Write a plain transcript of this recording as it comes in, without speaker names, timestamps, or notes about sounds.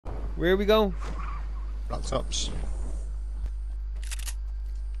Where are we going? Blacktops.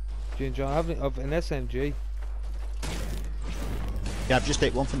 Ginger, I have an SMG. Yeah, I've just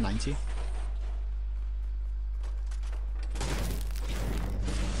ate one for 90.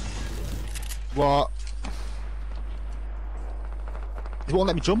 What? It won't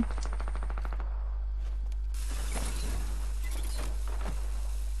let me jump.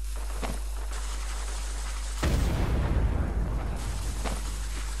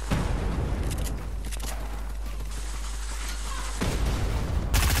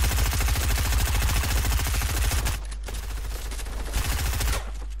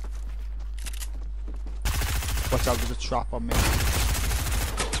 Watch out, there's a trap on me.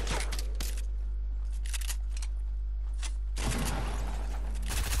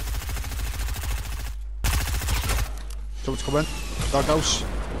 Someone's coming. Doghouse.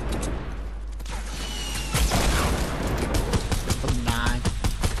 Oh, 9.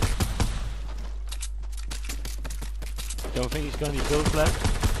 Don't think he's got any builds left.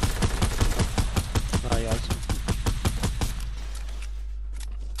 No, he has.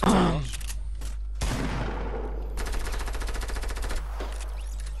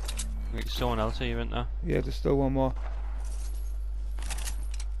 There's someone else here, isn't there? Yeah, there's still one more.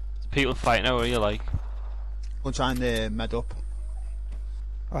 There's people fighting out where you like. Go try and med up.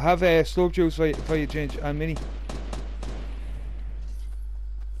 I have slurp juice for you, Ginge, and Mini.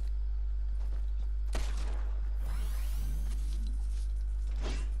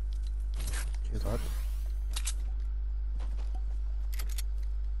 Cheers, lad.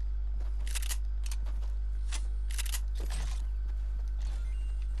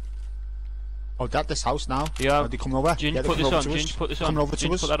 Oh, they're at this house now. Yeah. Are they coming over? Ginge, Yeah, put this on. to us. Ginge, put this on. Coming over to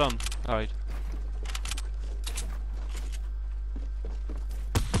Ginge, us. put that on. Alright.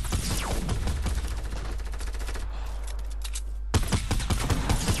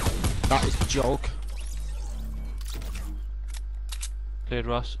 That is a joke. Cleared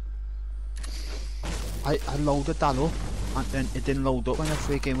Ross. I loaded that up and then it didn't load up when I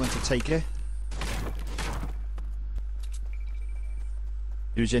freaking went to take it.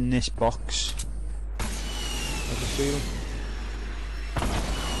 It was in this box. I can see them.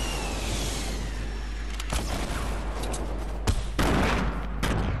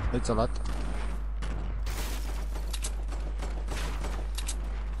 It's a lot.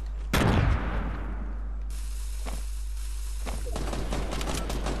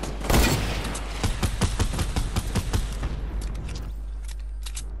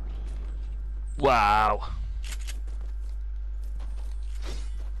 Wow.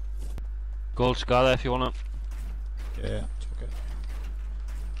 Gold scar there if you want it. Yeah, it's okay.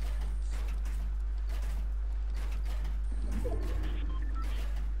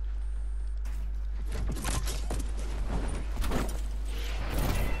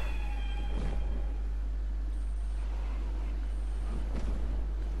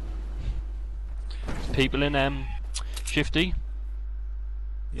 There's people in Shifty.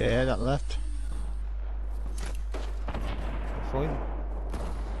 Yeah, that left. Fine.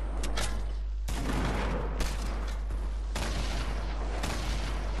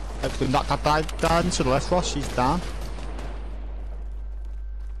 Everything that died down to the left, Ross, she's down.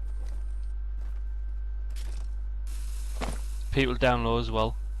 People down low as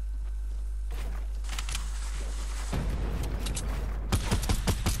well.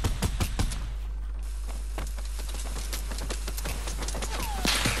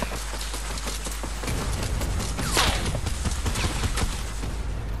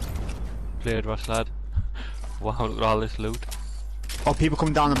 Cleared Ross, lad. Wow, look at all this loot. Oh, people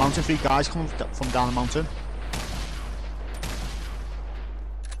coming down the mountain, 3 guys coming from down the mountain.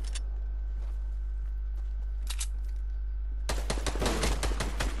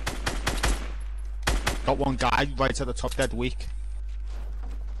 Got one guy right at the top, dead weak.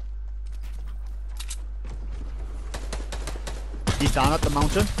 He's down at the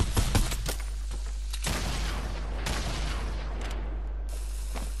mountain.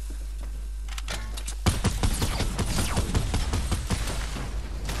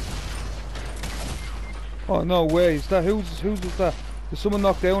 Oh no way! Is that who's was that? There's someone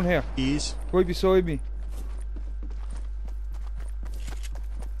knocked down here. He's Right beside me.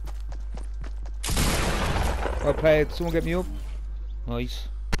 Well played. Someone get me up. Nice.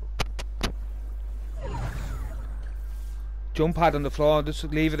 Jump pad on the floor. Just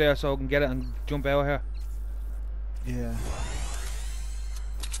leave it there so I can get it and jump out here. yeah.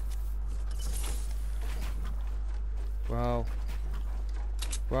 Wow.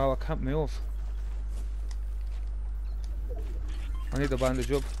 Wow, I can't move. I need a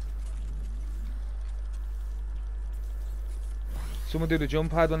bandage up. Someone do the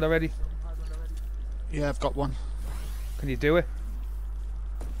jump pad when they're ready. Yeah, I've got one. Can you do it?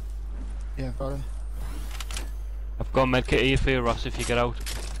 Yeah, I've got it. I've got a medkit here for you, Ross, if you get out.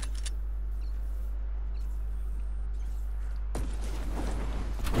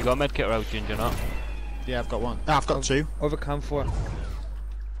 You got a medkit out, Ginger, not? Yeah, I've got one. Ah, I've got two. Over campfire. Do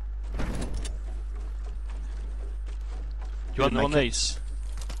you want one of these?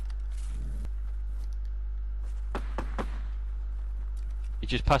 You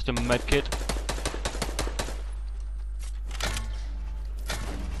just passed him a medkit.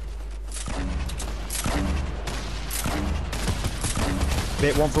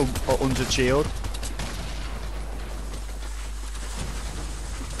 Bit one from under shield.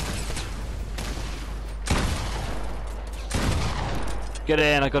 Get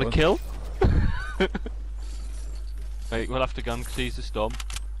in, I got a kill. Right, we'll have to go and seize the storm.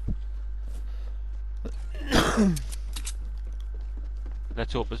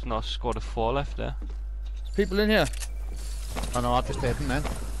 Let's hope there's not a squad of 4 left there. There's people in here. I know, I've just hit him then.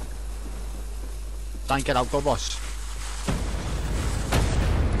 Don't get out, go boss.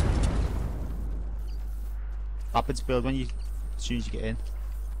 Rapids build when you, as soon as you get in.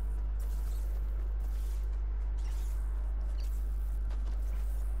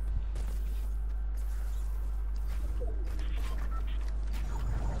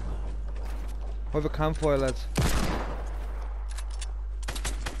 Over campfire, lads.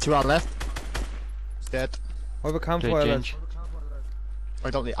 2 out left. He's dead. Over campfire, lads. I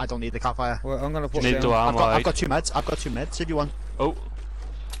don't need the campfire. Well, I'm gonna put Need down. to arm I've got 2 meds. I've got 2 meds if you want. Oh.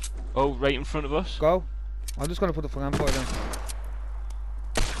 Oh, right in front of us. Go. I'm just gonna put the campfire down.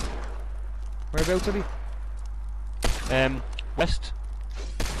 Whereabouts are they? West.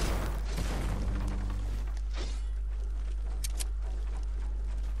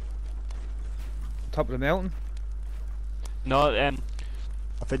 Top of the mountain. No, I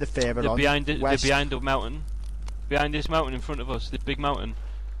think they're further they're on. behind it. They're West. behind the mountain. Behind this mountain in front of us, the big mountain.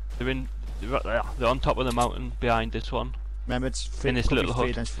 They're in. They're on top of the mountain behind this one. Remember, it's free, In this little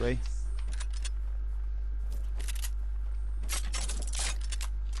hut. It's free.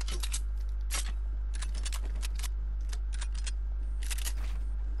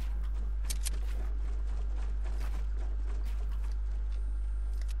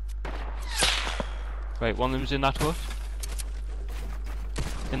 Right, one of them's in that hut.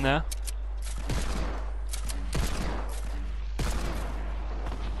 In there.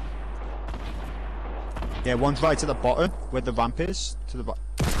 Yeah, one's right at the bottom where the ramp is. To the bottom.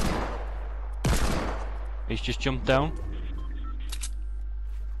 He's just jumped down.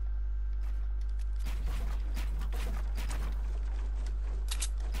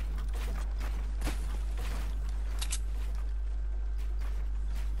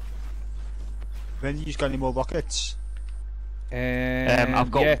 When you got any more rockets? I've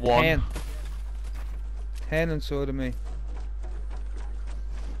got yeah, one. 10. 10 inside of me.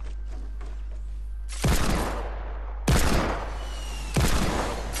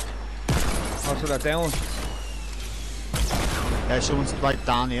 Oh, so they're down. Yeah, someone's right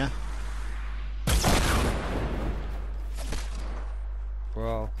down here.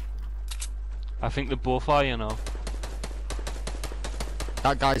 Bro. I think they're both are, you know.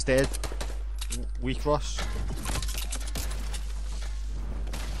 That guy's dead. Weak Ross.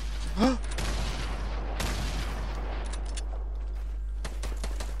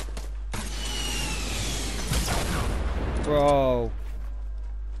 Bro.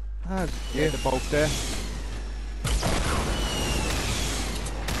 That's Yeah, they're both there.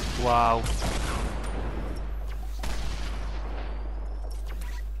 Wow.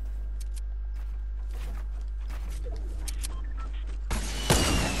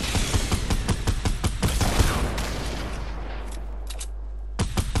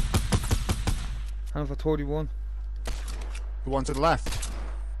 Hand for 31. The one to the left.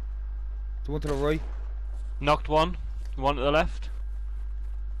 The one to the right. Knocked one. One to the left.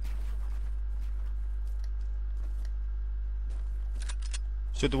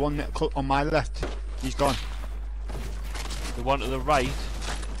 So the one on my left, he's gone. The one to the right.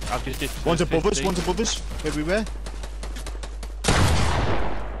 I've just did. One's above us, 50. one's above us. Where we were.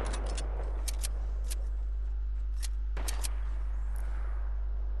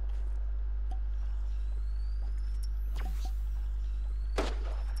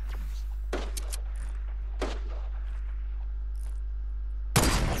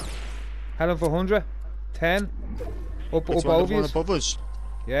 Had him for 100. 10. Up It's over one you. above us.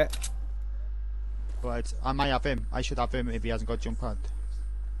 Yeah. Right, I might have him. I should have him if he hasn't got jump pad.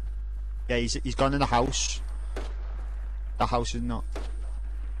 Yeah, he's gone in the house. The house is not.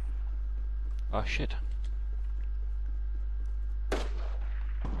 Oh shit.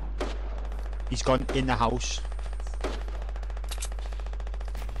 He's gone in the house.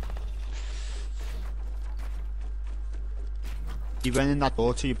 He went in that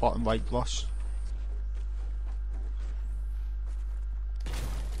door to your bottom right, Ross.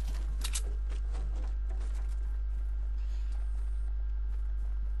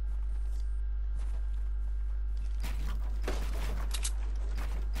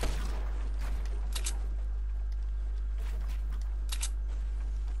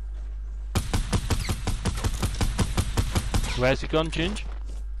 Where's he gone, Ginge?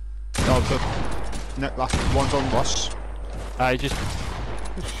 No, the last one's on Ross. I just...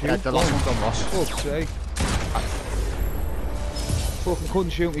 Yeah, the last one's on Ross. Fuck's sake. Fucking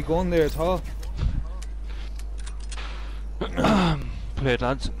couldn't shoot me gun there at all. Played,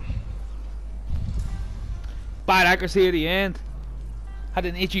 lads. Bad accuracy at the end. Had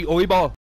an itchy eyeball.